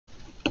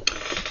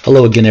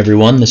Hello again,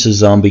 everyone. This is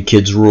Zombie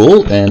Kids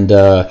Rule, and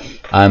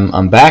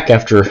I'm back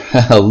after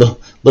a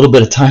little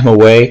bit of time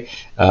away.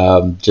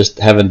 Just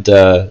haven't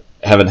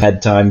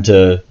had time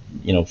to,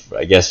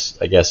 I guess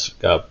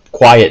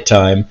quiet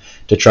time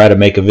to try to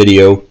make a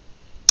video.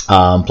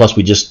 Plus,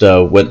 we just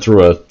went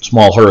through a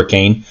small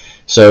hurricane.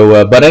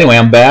 So, but anyway,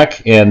 I'm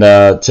back, and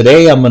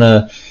today I'm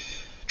gonna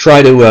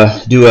try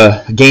to do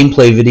a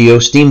gameplay video,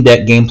 Steam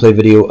Deck gameplay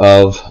video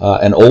of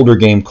an older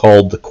game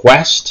called The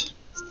Quest.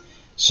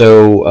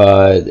 So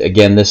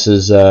again, this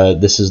is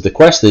The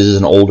Quest. This is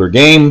an older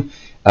game.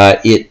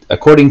 It,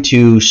 according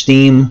to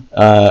Steam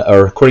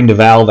or according to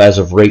Valve, as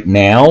of right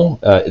now,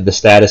 the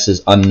status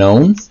is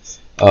unknown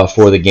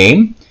for the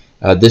game.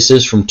 This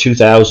is from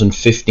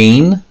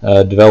 2015.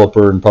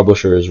 Developer and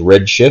publisher is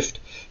Redshift.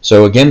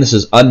 So again, this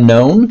is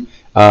unknown.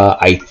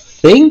 I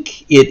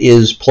think it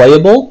is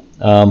playable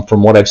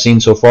from what I've seen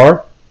so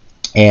far,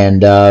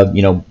 and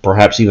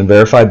perhaps even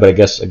verified. But I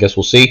guess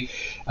we'll see.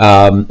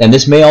 And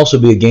this may also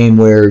be a game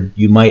where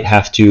you might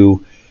have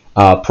to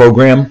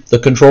program the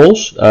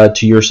controls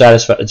to your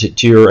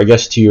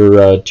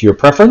to your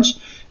preference.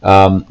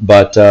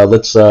 But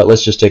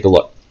let's just take a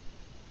look.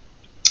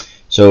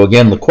 So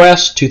again, The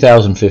Quest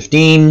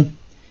 2015.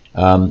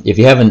 If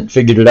you haven't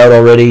figured it out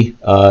already,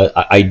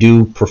 I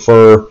do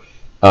prefer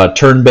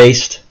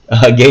turn-based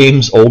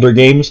games, older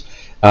games.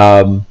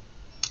 And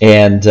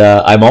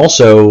I'm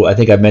also, I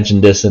think I've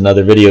mentioned this in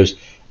other videos,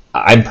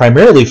 I'm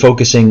primarily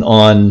focusing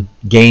on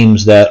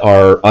games that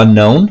are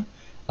unknown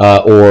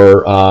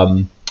or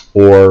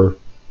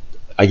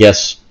I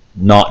guess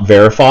not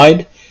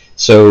verified.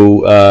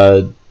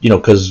 So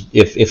because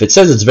if it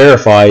says it's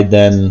verified,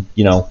 then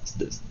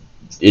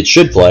it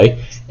should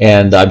play,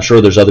 and I'm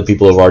sure there's other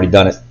people who have already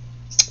done it.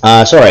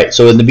 So all right.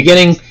 So in the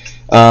beginning,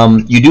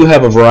 you do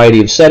have a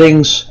variety of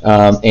settings,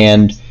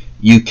 and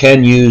you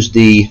can use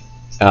the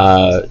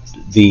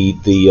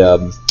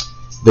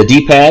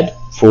D-pad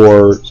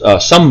for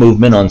some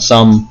movement on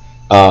some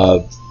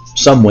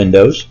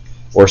windows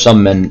or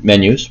some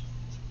menus,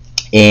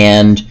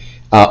 and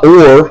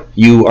or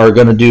you are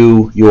going to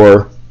do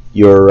your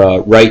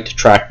right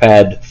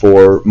trackpad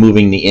for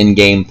moving the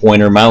in-game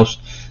pointer mouse,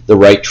 the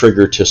right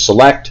trigger to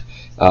select.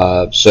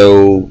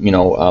 So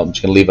I'm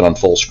just going to leave it on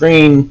full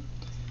screen.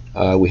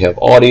 We have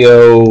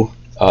audio.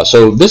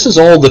 So this is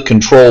all the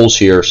controls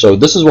here. So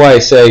this is why I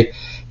say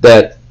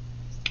that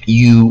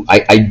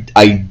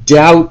I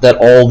doubt that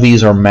all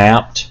these are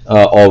mapped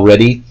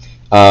already.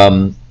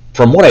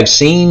 From what I've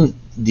seen,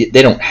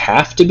 they don't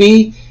have to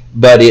be,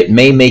 but it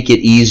may make it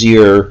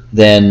easier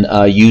than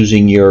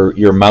using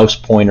your mouse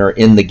pointer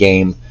in the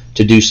game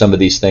to do some of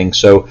these things.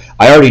 So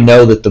I already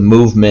know that the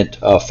movement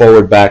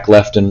forward, back,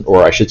 left,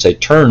 or I should say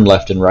turn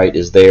left and right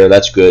is there.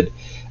 That's good.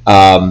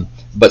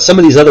 But some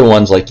of these other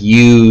ones, like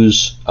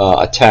use,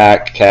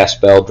 attack, cast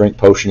spell, drink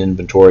potion,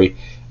 inventory,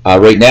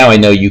 right now I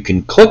know you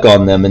can click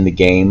on them in the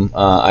game.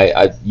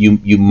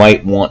 You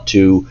might want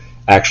to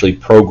actually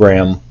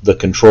program the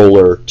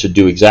controller to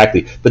do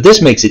exactly. But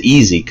this makes it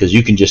easy because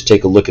you can just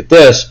take a look at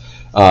this,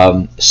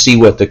 see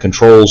what the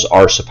controls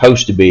are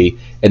supposed to be,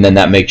 and then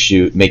that makes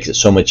it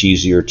so much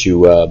easier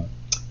to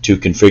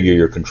configure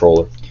your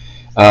controller.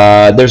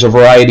 There's a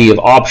variety of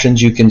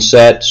options you can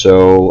set,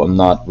 so I'm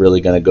not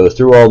really going to go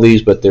through all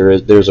these, but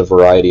there's a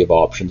variety of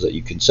options that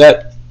you can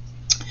set.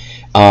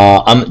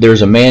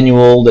 There's a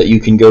manual that you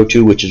can go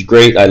to, which is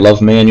great. I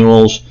love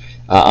manuals.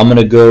 I'm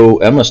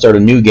gonna start a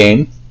new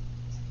game.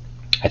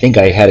 I think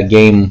I had a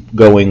game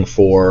going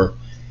for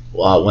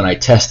when I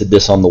tested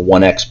this on the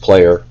 1X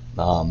player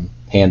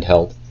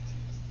handheld.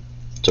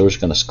 So we're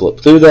just gonna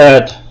skip through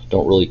that.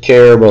 Don't really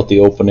care about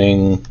the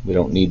opening. We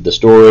don't need the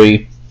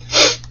story.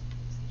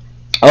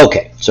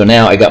 Okay, so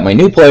now I got my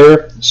new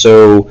player.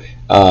 So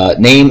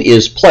name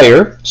is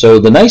player. So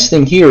the nice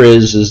thing here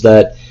is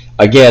that,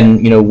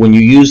 again, when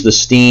you use the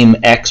Steam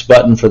X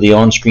button for the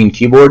on-screen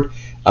keyboard,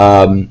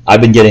 I've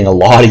been getting a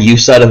lot of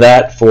use out of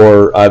that.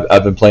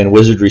 I've been playing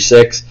Wizardry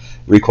 6.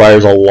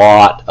 Requires a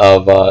lot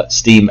of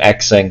Steam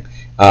Xing,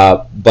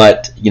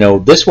 but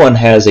this one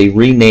has a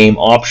rename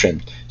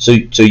option. So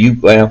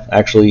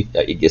actually,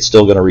 it's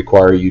still going to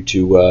require you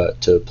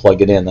to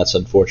plug it in. That's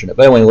unfortunate.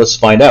 But anyway, let's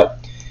find out.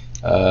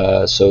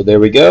 So there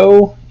we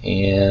go,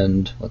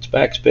 and let's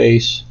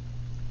backspace.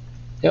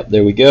 Yep,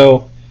 there we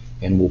go,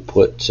 and we'll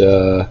put.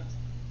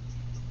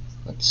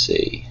 Let's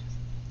see.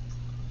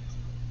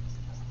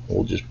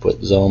 We'll just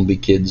put Zombie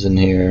Kids in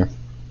here.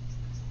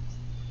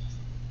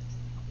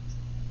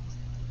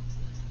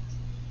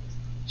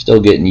 Still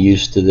getting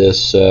used to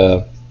this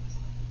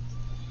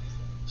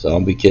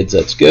Zombie Kids.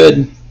 That's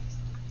good.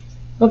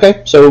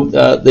 Okay, so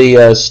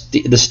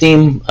the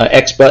Steam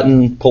X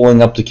button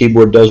pulling up the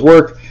keyboard does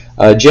work.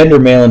 Gender,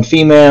 male and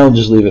female.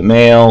 Just leave it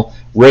male.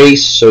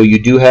 Race. So you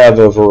do have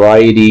a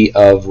variety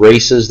of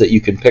races that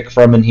you can pick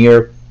from in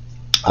here.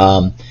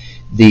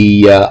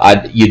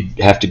 You'd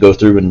have to go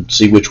through and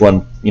see which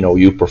one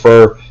you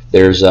prefer.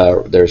 There's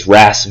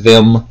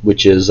Rasvim,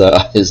 which is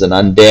an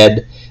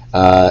undead.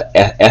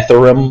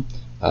 Etherim,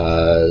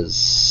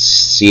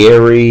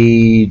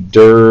 Sierra,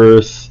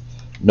 Dearth,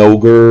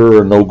 Nogre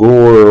or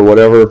Nogor or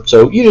whatever.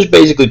 So you just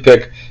basically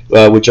pick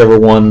whichever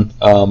one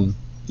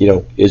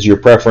is your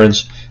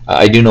preference.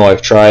 I do know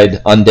I've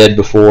tried Undead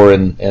before,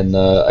 and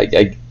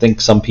I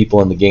think some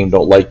people in the game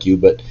don't like you,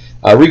 but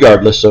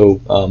regardless, so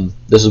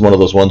this is one of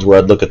those ones where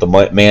I'd look at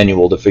the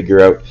manual to figure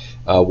out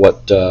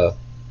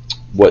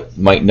what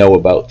might know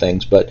about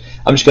things. But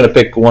I'm just going to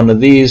pick one of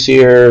these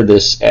here,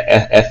 this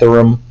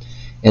Ethereum,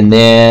 and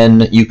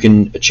then you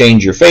can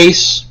change your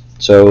face.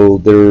 So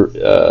there,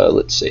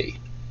 let's see.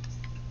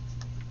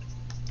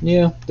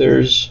 Yeah,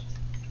 there's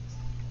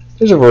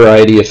a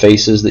variety of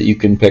faces that you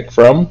can pick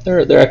from.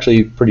 They're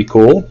actually pretty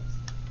cool.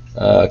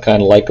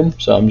 Kind of like them.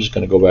 So I'm just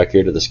going to go back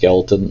here to the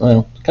skeleton.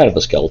 Well, kind of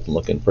a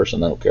skeleton-looking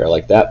person. I don't care. I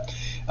like that.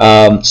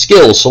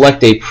 Skills.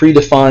 Select a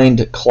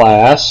predefined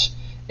class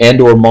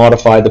and/or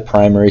modify the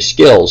primary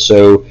skills.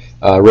 So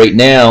right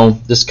now,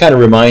 this kind of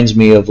reminds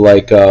me of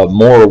like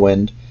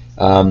Morrowind.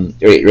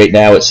 Right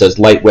now, it says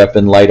light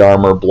weapon, light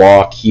armor,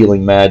 block,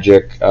 healing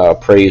magic,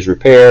 praise,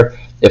 repair.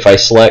 If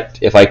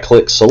I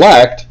click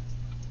select,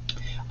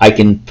 I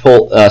can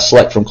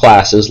select from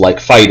classes like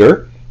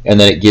fighter, and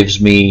then it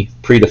gives me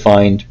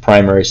predefined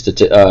primary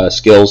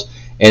skills.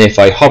 And if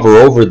I hover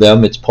over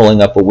them, it's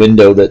pulling up a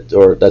window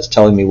that's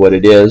telling me what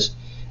it is.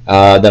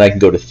 Then I can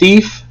go to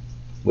thief,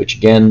 which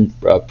again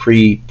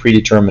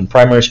predetermined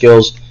primary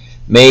skills,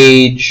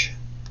 mage,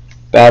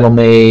 battle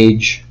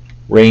mage,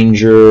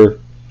 ranger,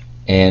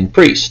 and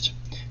priest.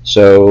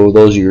 So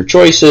those are your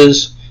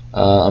choices.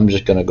 I'm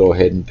just going to go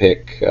ahead and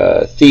pick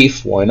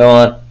thief. Why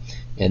not?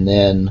 And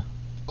then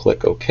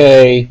click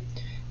OK.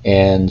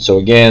 And so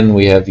again,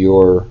 we have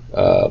your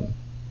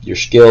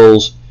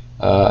skills.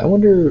 I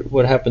wonder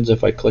what happens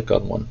if I click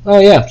on one. Oh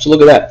yeah, so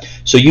look at that.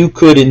 So you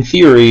could, in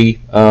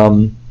theory,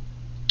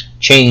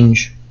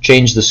 change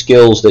the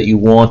skills that you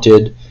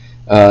wanted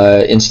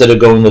instead of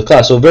going with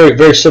class. So very,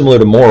 very similar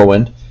to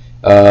Morrowind.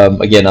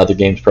 Again, other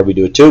games probably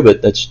do it too,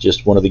 but that's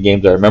just one of the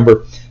games I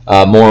remember.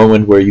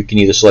 Morrowind, where you can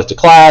either select a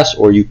class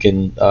or you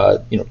can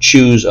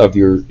choose of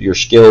your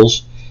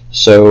skills.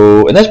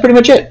 So, and that's pretty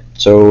much it.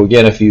 So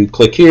again, if you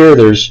click here,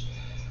 there's,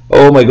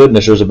 oh my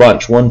goodness, there's a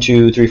bunch. 1,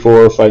 2, 3,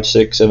 4, 5,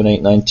 6, 7,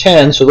 8, 9,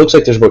 10. So it looks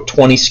like there's about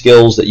 20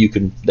 skills that you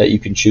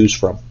can choose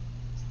from.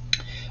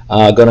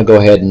 Gonna go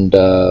ahead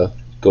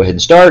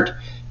and start.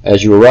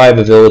 As you arrive,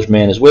 a village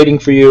man is waiting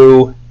for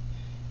you,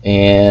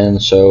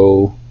 and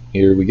so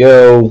here we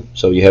go.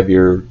 So you have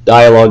your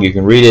dialogue, you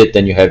can read it,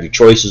 then you have your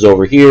choices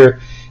over here.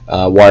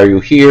 Why are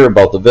you here?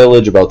 About the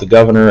village, about the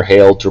governor,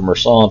 hail to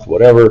Mersant,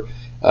 whatever.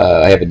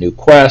 I have a new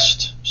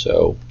quest,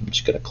 so I'm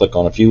just going to click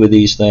on a few of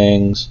these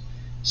things,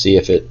 see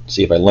if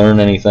I learn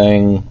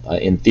anything.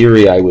 In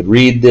theory, I would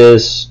read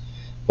this,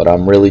 but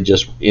I'm really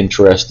just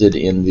interested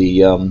in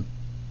the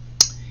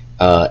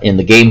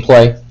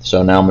gameplay.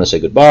 So now I'm going to say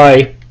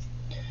goodbye.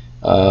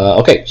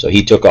 Okay, so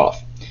he took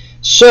off.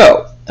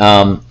 So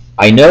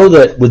I know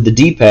that with the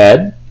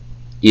D-pad,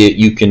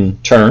 you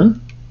can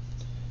turn.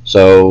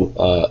 So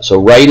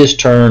right is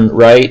turn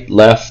right,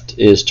 left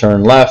is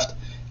turn left.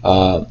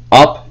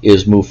 Up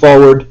is move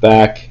forward,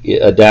 back,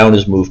 down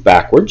is move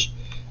backwards.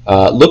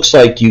 Looks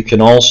like you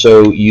can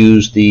also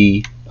use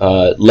the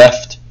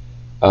left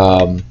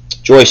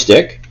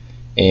joystick,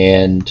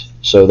 and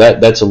so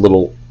that's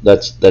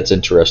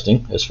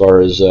interesting as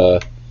far as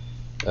the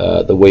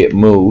way it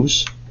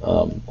moves.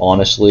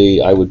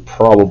 Honestly, I would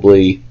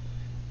probably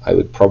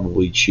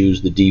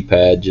choose the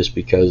D-pad just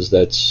because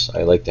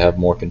I like to have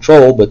more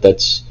control, but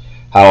that's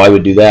how I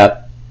would do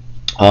that.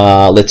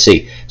 Let's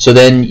see. So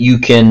then you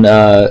can,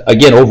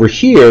 again, over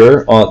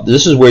here,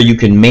 this is where you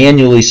can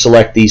manually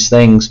select these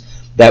things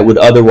that would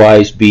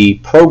otherwise be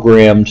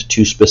programmed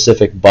to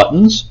specific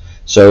buttons.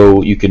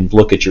 So you can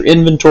look at your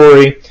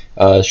inventory,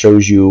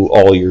 shows you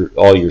all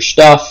your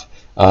stuff.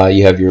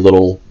 You have your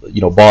little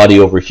body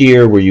over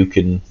here where you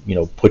can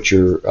put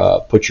your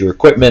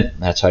equipment.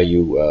 That's how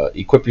you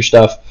equip your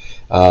stuff.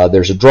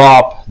 There's a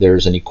drop.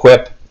 There's an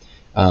equip.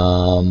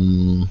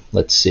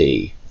 Let's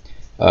see.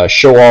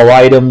 Show all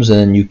items,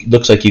 and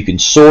looks like you can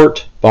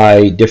sort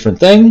by different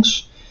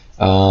things.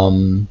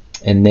 And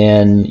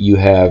then you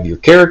have your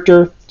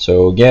character.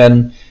 So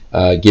again,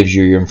 gives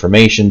you your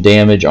information: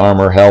 damage,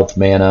 armor, health,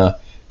 mana,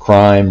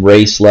 crime,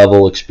 race,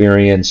 level,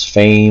 experience,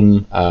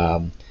 fame,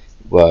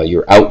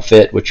 your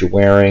outfit, what you're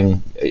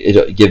wearing.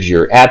 It gives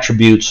your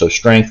attributes, so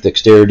strength,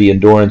 dexterity,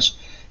 endurance,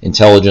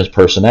 intelligence,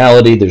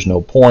 personality. There's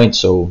no points,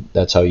 so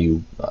that's how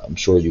I'm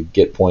sure you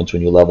get points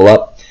when you level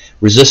up.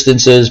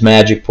 Resistances: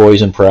 magic,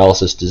 poison,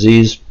 paralysis,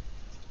 disease.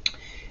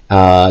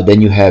 Then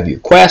you have your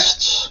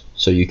quests,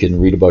 so you can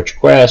read about your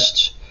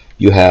quests.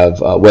 You have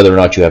whether or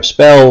not you have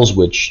spells,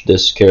 which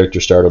this character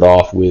started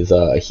off with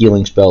a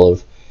healing spell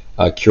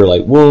of Cure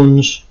Light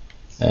Wounds,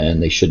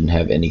 and they shouldn't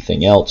have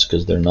anything else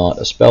because they're not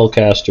a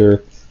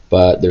spellcaster,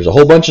 but there's a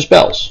whole bunch of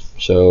spells.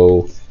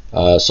 So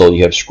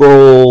you have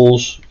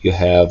scrolls, you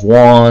have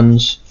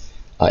wands,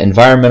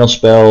 environmental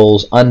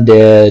spells,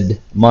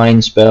 undead,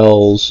 mind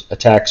spells,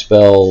 attack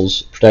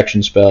spells,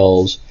 protection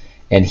spells,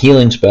 and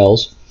healing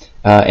spells.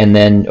 And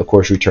then, of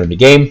course, return to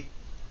game.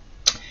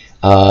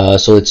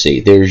 So let's see.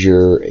 There's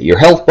your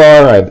health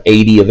bar. I have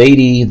 80 of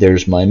 80.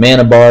 There's my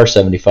mana bar,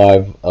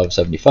 75 of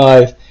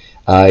 75.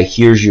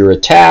 Here's your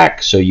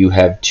attack. So you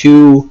have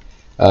two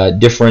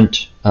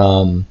different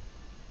weapon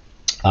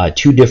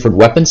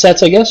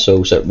sets, I guess.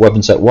 So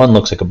weapon set 1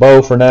 looks like a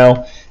bow for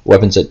now.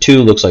 Weapon set 2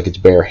 looks like it's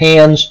bare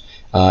hands.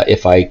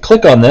 If I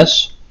click on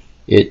this,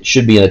 it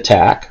should be an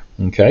attack.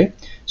 Okay.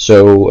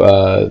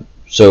 So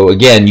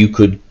again, you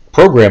could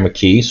program a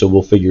key. So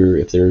we'll figure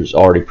if there's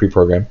already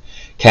pre-programmed.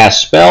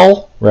 Cast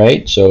spell,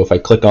 right? So if I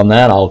click on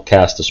that, I'll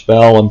cast a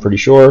spell, I'm pretty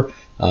sure.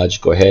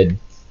 Just go ahead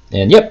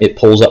and, yep, it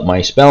pulls up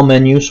my spell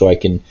menu so I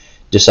can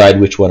decide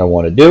which one I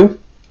want to do.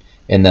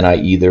 And then I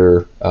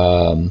either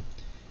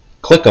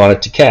click on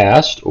it to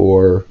cast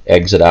or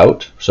exit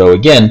out. So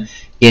again,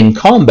 in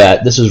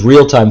combat, this is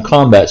real-time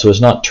combat, so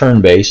it's not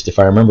turn-based, if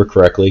I remember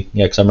correctly.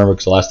 Yeah, because I remember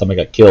the last time I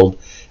got killed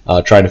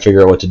trying to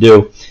figure out what to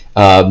do.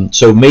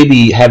 So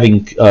maybe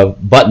having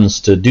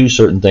buttons to do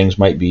certain things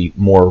might be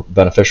more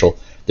beneficial.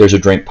 There's a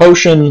drink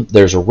potion,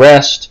 there's a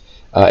rest,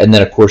 and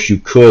then of course you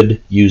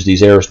could use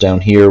these arrows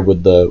down here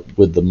with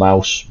the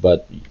mouse,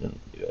 but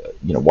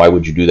why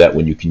would you do that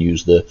when you can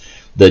use the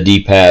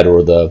D-pad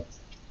or the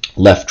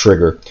left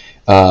trigger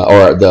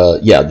or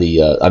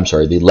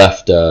the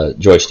left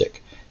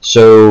joystick.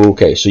 So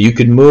okay, so you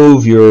could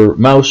move your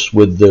mouse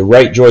with the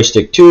right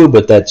joystick too,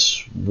 but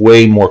that's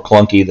way more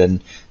clunky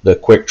than the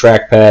quick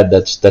trackpad.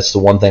 That's the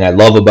one thing I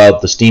love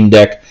about the Steam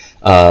Deck.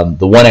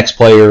 The 1X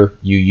player,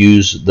 you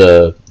use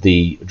the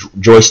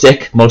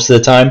joystick most of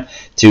the time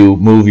to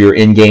move your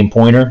in-game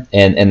pointer,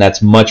 and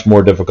that's much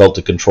more difficult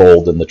to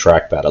control than the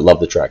trackpad. I love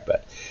the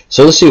trackpad.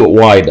 So let's see what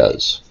Y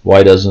does.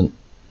 Y doesn't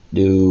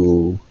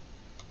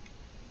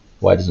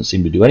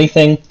seem to do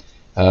anything.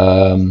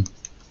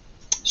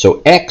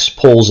 So X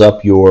pulls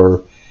up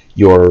your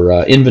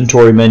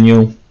inventory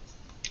menu.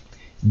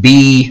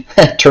 B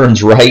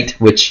turns right,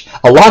 which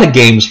a lot of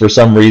games for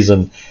some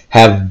reason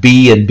have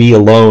B and B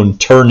alone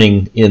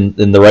turning in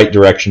the right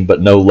direction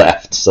but no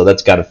left, so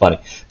that's kind of funny.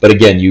 But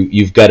again,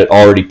 you've got it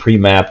already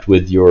pre-mapped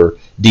with your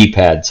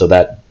D-pad, so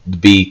that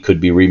B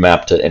could be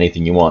remapped to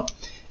anything you want.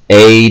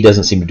 A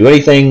doesn't seem to do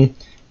anything.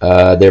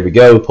 There we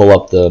go, pull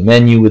up the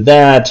menu with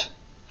that.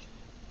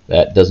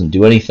 That doesn't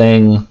do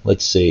anything.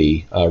 Let's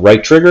see,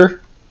 right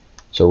trigger.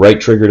 So right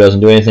trigger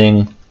doesn't do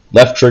anything.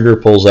 Left trigger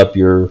pulls up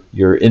your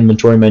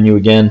inventory menu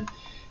again.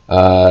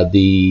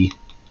 The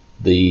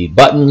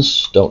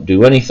buttons don't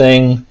do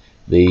anything.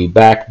 The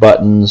back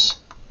buttons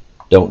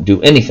don't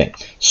do anything.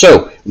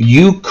 So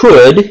you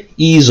could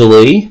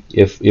easily,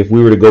 if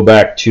we were to go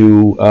back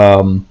to,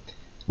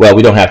 well,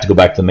 we don't have to go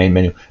back to the main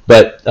menu,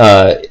 but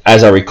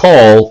as I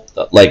recall,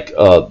 like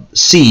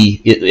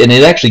C, and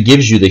it actually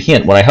gives you the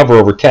hint. When I hover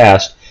over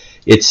cast,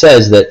 it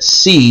says that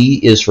C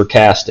is for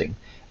casting.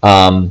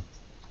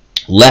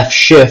 Left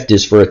shift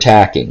is for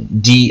attacking.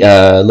 D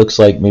looks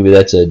like maybe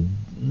that's a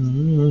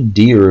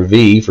D or a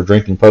V for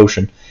drinking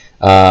potion.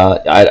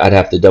 I'd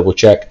have to double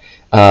check.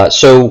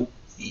 So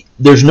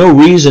there's no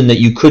reason that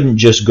you couldn't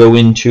just go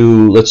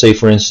into, let's say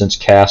for instance,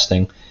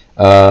 casting.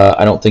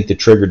 I don't think the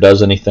trigger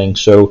does anything.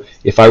 So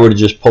if I were to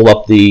just pull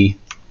up the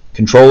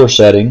controller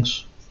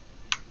settings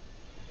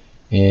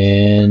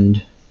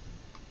and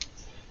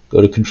go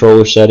to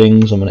controller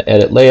settings, I'm going to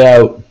edit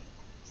layout.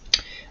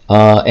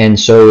 And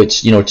so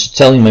it's it's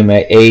telling me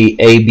my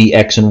A, B,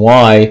 X, and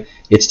Y.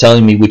 It's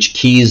telling me which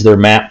keys they're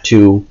mapped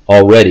to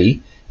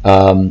already.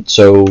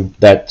 So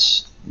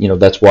that's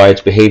why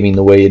it's behaving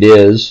the way it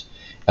is.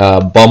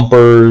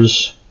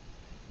 Bumpers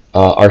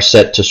are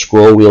set to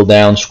scroll wheel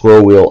down,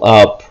 scroll wheel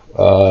up.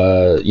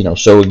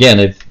 So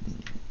again,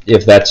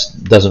 if that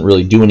doesn't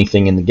really do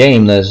anything in the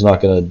game, then it's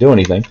not going to do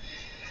anything.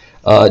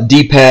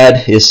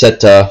 D-pad is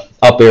set to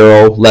up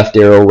arrow, left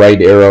arrow,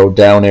 right arrow,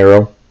 down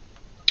arrow.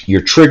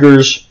 Your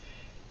triggers.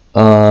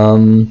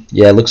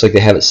 Yeah, it looks like they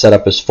have it set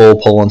up as full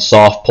pull and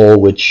soft pull,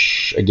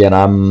 which again,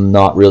 I'm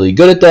not really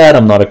good at that.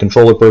 I'm not a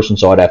controller person,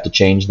 so I'd have to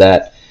change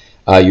that.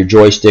 Your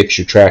joysticks,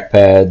 your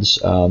trackpads.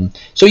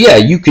 So yeah,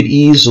 you could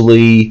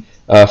easily,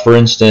 for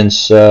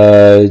instance,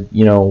 I'd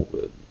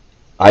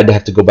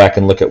have to go back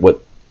and look at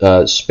what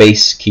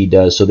space key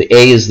does. So the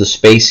A is the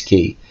space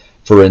key,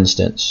 for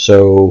instance.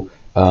 So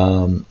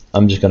I'm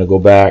just going to go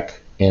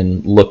back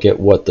and look at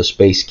what the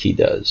space key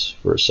does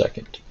for a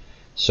second.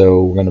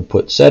 So we're going to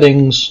put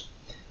settings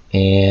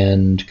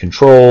and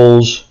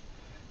controls.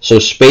 So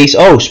space,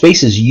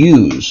 space is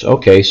use.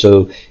 Okay,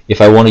 so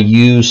if I want to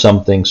use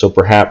something, so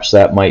perhaps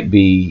that might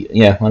be,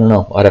 yeah, I don't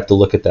know. I'd have to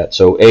look at that.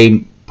 So A,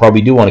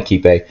 probably do want to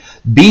keep A.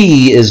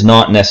 B is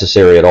not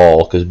necessary at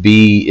all, because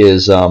B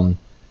is,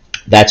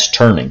 that's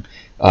turning,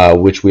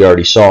 which we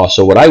already saw.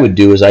 So what I would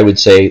do is I would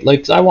say,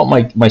 like, I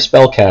want my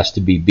spell cast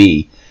to be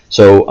B.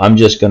 So I'm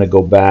just going to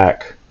go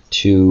back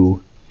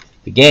to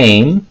the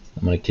game.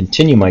 I'm going to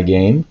continue my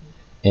game,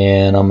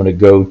 and I'm going to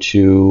go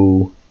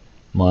to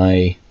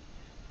my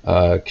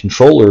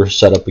controller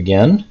setup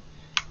again,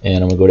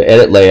 and I'm going to go to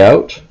edit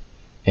layout,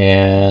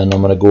 and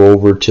I'm going to go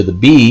over to the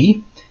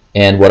B,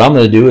 and what I'm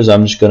going to do is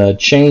I'm just going to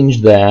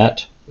change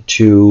that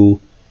to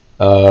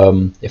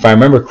if I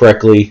remember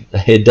correctly,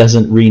 it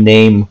doesn't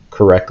rename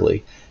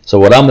correctly. So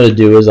what I'm going to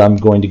do is I'm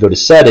going to go to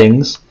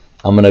settings.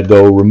 I'm going to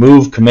go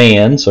remove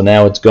command, so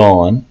now it's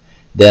gone.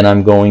 Then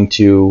I'm going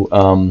to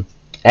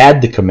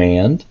add the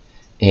command,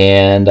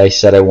 and I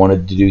said I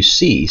wanted to do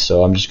C,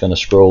 so I'm just going to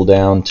scroll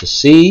down to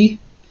C,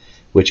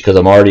 which, because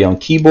I'm already on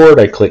keyboard,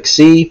 I click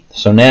C.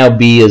 So now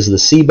B is the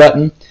C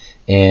button,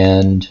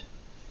 and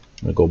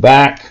I'm going to go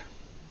back,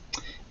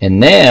 and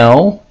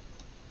now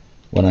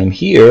when I'm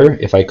here,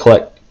 if I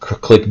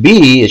click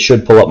B, it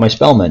should pull up my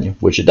spell menu,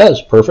 which it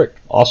does. Perfect.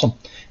 Awesome.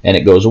 And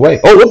it goes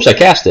away. Oh, whoops, I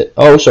cast it.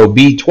 Oh, so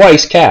B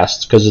twice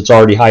casts because it's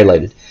already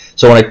highlighted.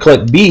 So when I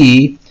click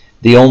B,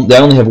 they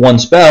only have one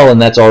spell,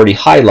 and that's already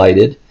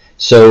highlighted.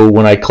 So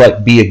when I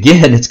click B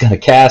again, it's going to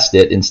cast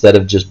it instead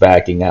of just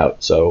backing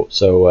out. So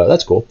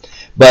that's cool.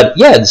 But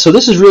yeah, so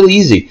this is really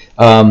easy.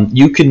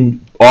 You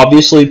can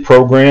obviously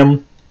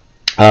program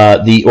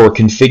or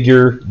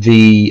configure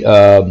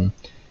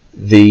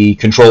the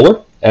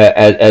controller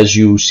as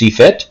you see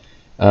fit.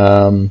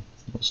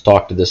 Let's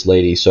talk to this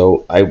lady.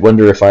 So I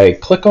wonder if I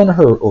click on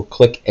her or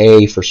click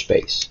A for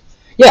space.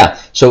 Yeah,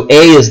 so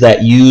A is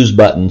that use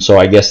button, so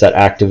I guess that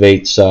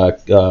activates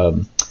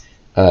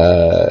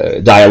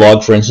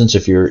dialogue, for instance,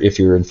 if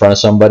you're in front of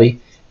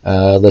somebody.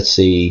 Let's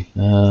see.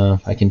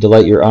 I can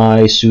delight your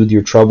eyes, soothe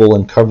your trouble,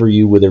 and cover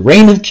you with a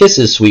rain of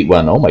kisses, sweet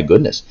one. Oh my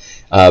goodness.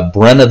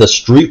 Brenna the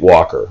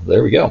Streetwalker.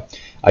 There we go.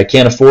 I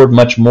can't afford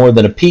much more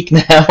than a peek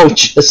now.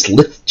 Just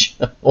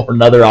lift, or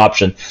another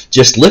option.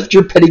 Just lift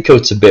your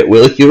petticoats a bit,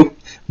 will you?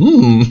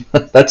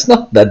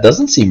 That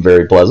doesn't seem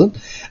very pleasant.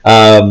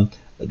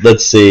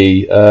 Let's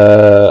see.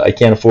 I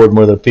can't afford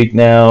more than a peek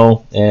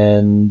now.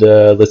 And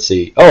let's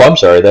see. Oh, I'm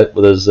sorry. That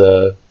was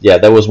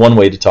that was one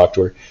way to talk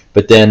to her.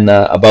 But then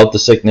about the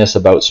sickness,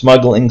 about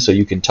smuggling, so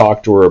you can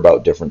talk to her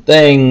about different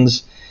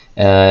things.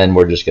 And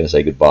we're just going to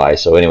say goodbye.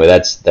 So anyway,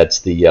 that's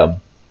the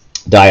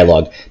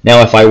dialogue.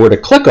 Now, if I were to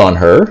click on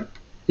her,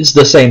 it's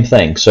the same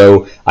thing.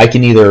 So I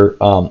can either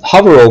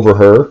hover over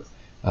her.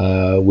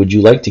 Would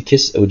you like to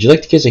kiss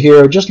a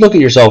hero? Just look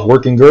at yourself,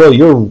 working girl.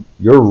 You're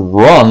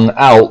wrung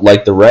out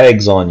like the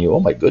rags on you. Oh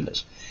my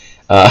goodness.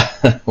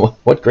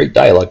 What great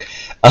dialogue.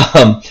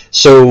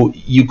 So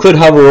you could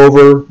hover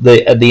over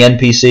the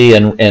NPC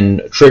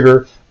and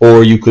trigger,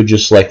 or you could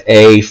just select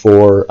A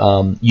for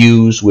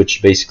use,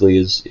 which basically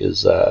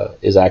is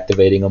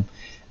activating them.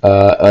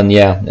 And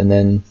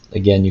then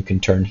again you can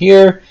turn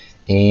here,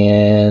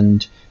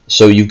 and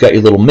so you've got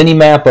your little mini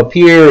map up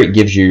here. It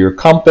gives you your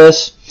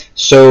compass.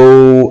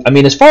 So I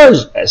mean, as far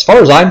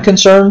as I'm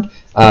concerned,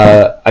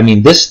 I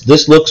mean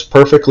this looks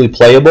perfectly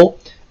playable.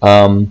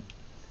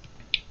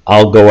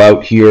 I'll go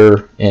out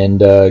here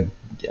and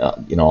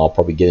I'll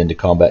probably get into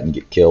combat and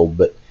get killed,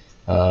 but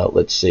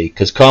let's see,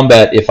 because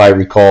combat, if I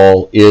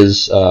recall,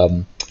 is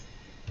real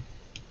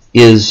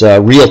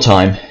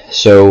time,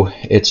 so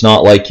it's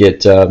not like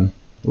it.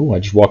 I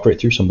just walked right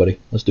through somebody.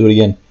 Let's do it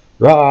again.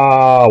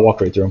 Rah! Walk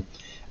right through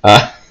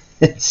them.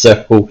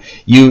 So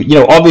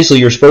obviously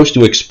you're supposed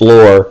to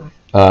explore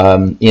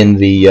in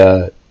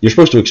the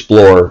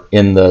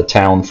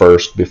town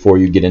first before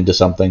you get into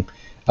something.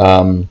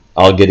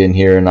 I'll get in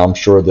here, and I'm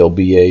sure there'll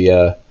be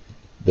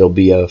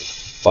a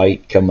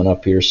fight coming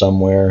up here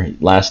somewhere.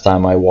 Last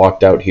time I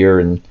walked out here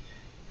and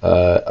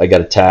I got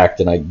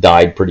attacked and I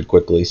died pretty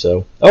quickly.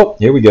 So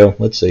here we go.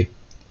 Let's see.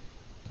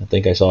 I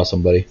think I saw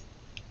somebody.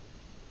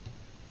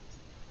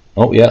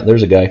 Oh yeah,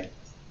 there's a guy.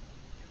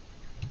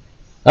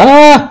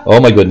 Ah! Oh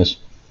my goodness.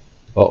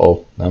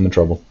 Uh-oh, I'm in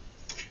trouble.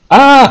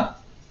 Ah!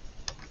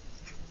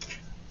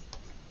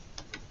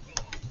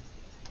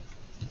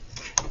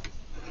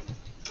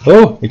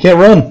 Oh, you can't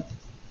run.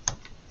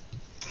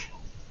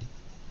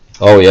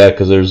 Oh yeah,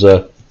 because there's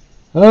a.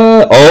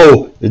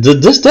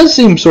 This does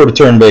seem sort of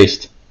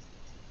turn-based.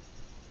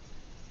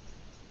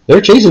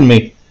 They're chasing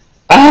me.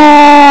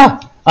 Ah!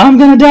 I'm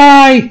gonna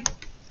die.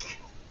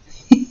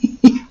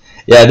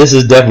 Yeah, this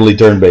is definitely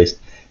turn-based.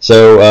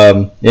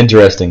 So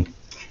interesting.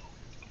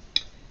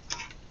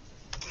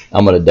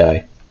 I'm gonna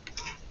die.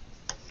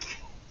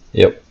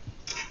 Yep.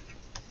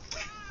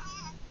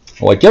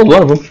 Oh, I killed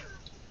one of them.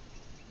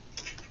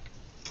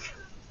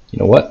 You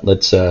know what?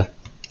 Let's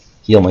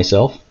heal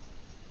myself.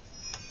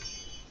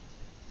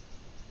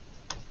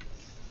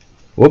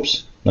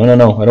 Whoops. No. I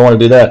don't want to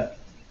do that.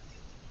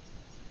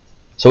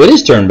 So it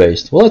is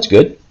turn-based. Well, that's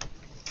good.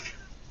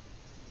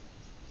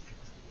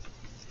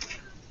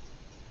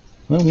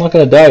 Well, I'm not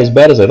going to die as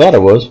bad as I thought I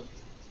was.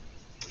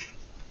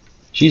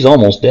 She's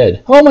almost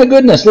dead. Oh my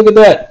goodness, look at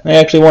that. I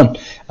actually won.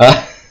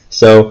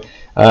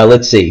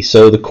 Let's see.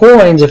 So the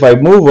coins, if I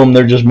move them,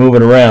 they're just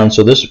moving around.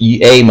 So this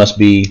A must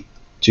be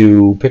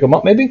to pick them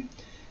up, maybe?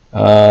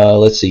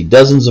 Let's see.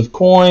 Dozens of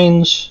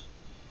coins.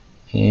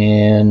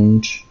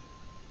 And...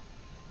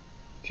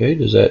 okay,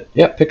 does that...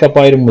 yeah, pick up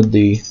item with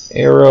the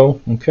arrow.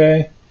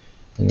 Okay.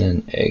 And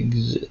then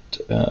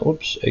exit.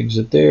 Whoops,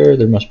 exit there.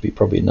 There must be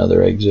probably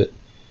another exit.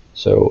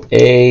 So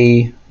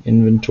A,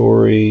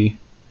 inventory,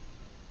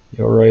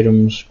 your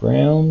items,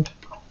 ground.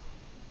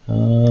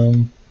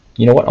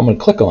 You know what? I'm going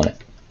to click on it.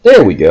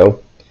 There we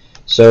go.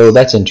 So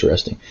that's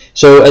interesting.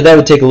 So that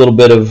would take a little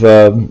bit of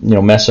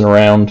messing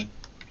around,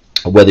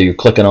 whether you're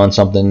clicking on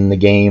something in the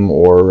game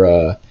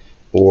or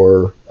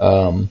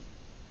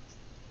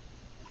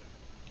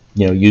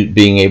you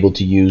being able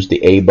to use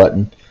the A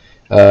button.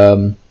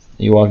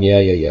 You walk,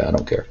 yeah. I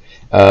don't care.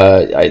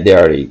 They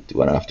already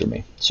went after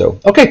me. So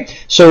okay,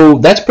 so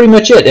that's pretty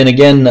much it. And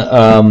again,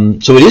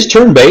 so it is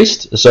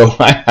turn-based. So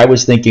I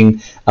was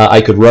thinking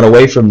I could run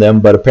away from them,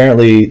 but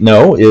apparently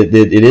no. It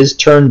is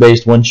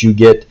turn-based once you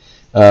get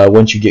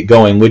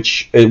going,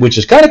 which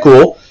is kind of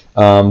cool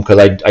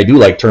because I do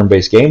like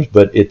turn-based games,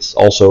 but it's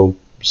also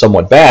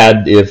somewhat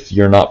bad if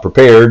you're not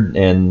prepared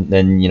and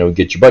then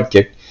get your butt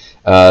kicked.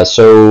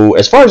 So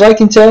as far as I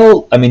can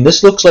tell, I mean,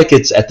 this looks like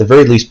it's at the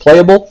very least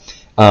playable.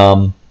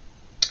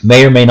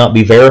 May or may not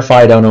be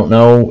verified. I don't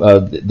know.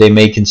 They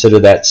may consider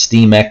that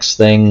SteamX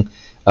thing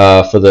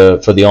for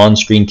the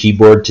on-screen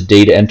keyboard to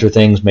data enter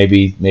things.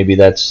 Maybe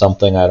that's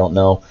something, I don't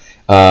know.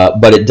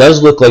 But it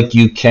does look like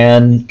you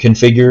can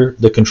configure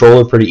the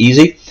controller pretty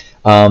easy,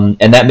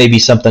 and that may be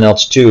something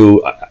else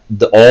too.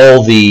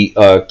 All of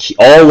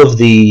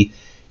the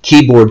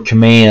keyboard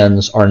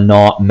commands are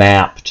not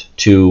mapped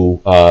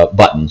to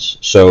buttons,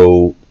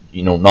 so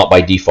not by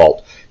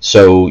default.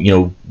 So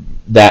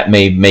that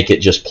may make it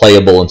just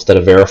playable instead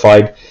of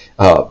verified,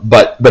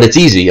 but it's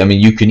easy. I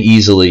mean, you can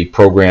easily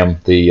program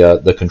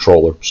the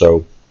controller,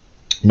 so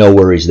no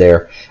worries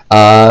there.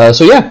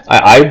 So yeah,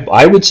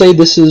 I would say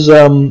this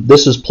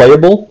is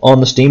playable on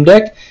the Steam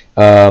Deck.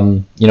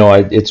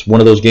 It's one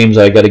of those games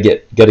I got to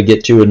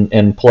get to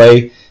and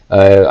play.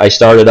 I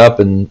started up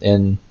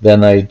and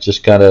then I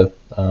just kind of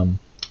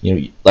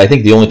I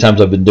think the only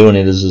times I've been doing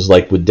it is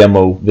like with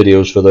demo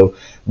videos for the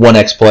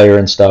 1X player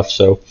and stuff.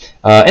 So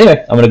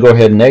anyway, I'm going to go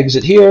ahead and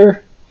exit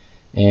here.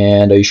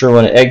 And are you sure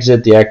when I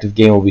exit the active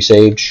game will be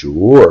saved?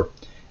 Sure.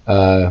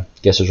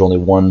 Guess there's only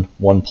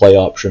one play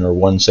option or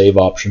one save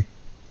option.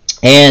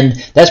 And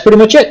that's pretty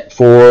much it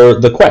for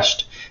the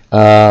Quest.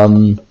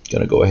 Going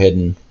to go ahead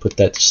and put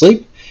that to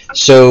sleep.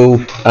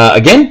 So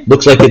again,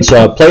 looks like it's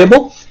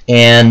playable.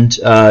 And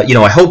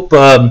I hope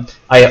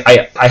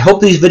I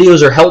hope these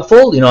videos are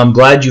helpful. I'm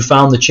glad you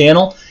found the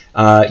channel.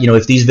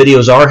 If these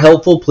videos are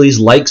helpful, please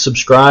like,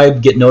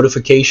 subscribe, get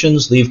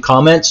notifications, leave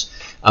comments.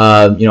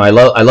 I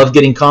love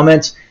getting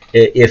comments.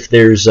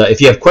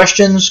 If you have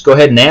questions, go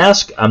ahead and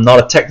ask. I'm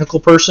not a technical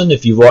person.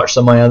 If you've watched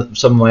some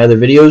of my other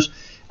videos,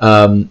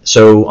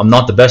 so I'm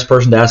not the best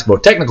person to ask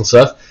about technical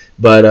stuff.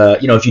 But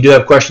if you do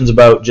have questions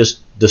about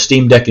just the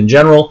Steam Deck in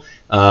general,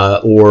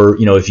 or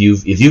if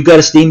you've got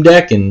a Steam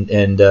Deck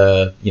and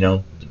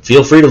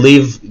feel free to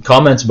leave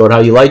comments about how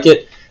you like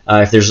it.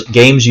 If there's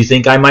games you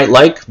think I might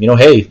like,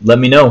 hey, let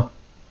me know.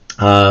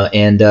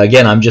 And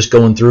again, I'm just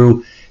going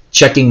through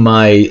checking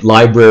my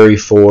library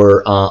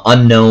for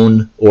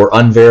unknown or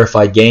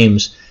unverified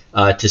games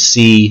to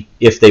see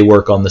if they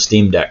work on the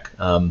Steam Deck.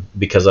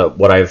 Because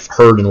what I've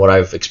heard and what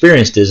I've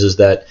experienced is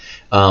that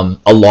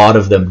a lot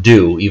of them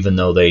do, even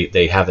though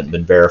they haven't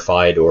been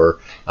verified or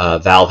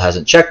Valve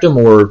hasn't checked them,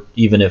 or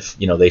even if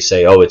they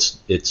say, oh, it's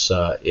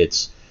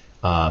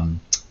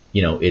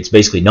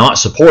basically not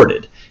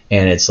supported.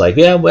 And it's like,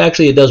 yeah, well,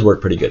 actually, it does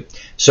work pretty good.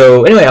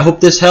 So anyway, I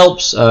hope this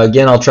helps.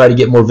 Again, I'll try to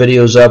get more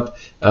videos up,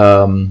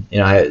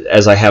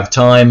 as I have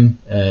time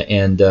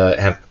and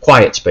have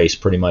quiet space.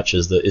 Pretty much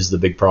is the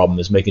big problem,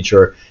 is making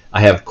sure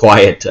I have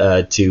quiet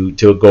to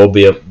go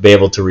be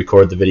able to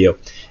record the video.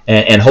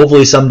 And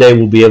hopefully someday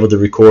we'll be able to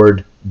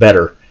record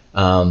better,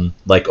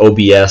 like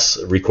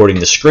OBS, recording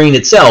the screen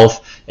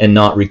itself and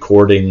not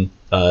recording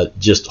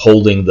just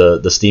holding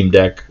the Steam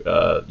Deck,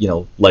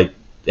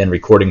 and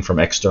recording from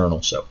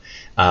external. So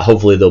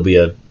hopefully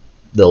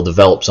they'll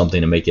develop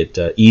something to make it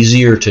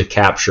easier to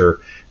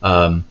capture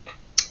the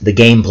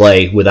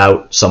gameplay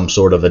without some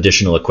sort of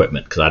additional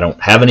equipment, because I don't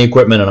have any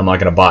equipment and I'm not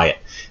going to buy it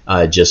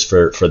just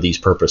for these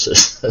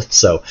purposes.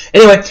 So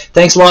anyway,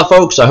 thanks a lot,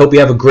 folks. I hope you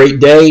have a great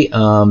day,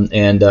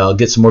 and I'll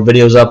get some more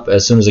videos up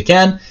as soon as I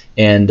can.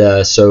 And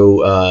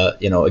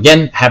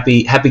again,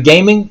 happy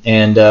gaming,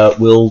 and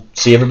we'll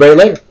see everybody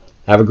later.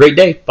 Have a great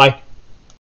day. Bye.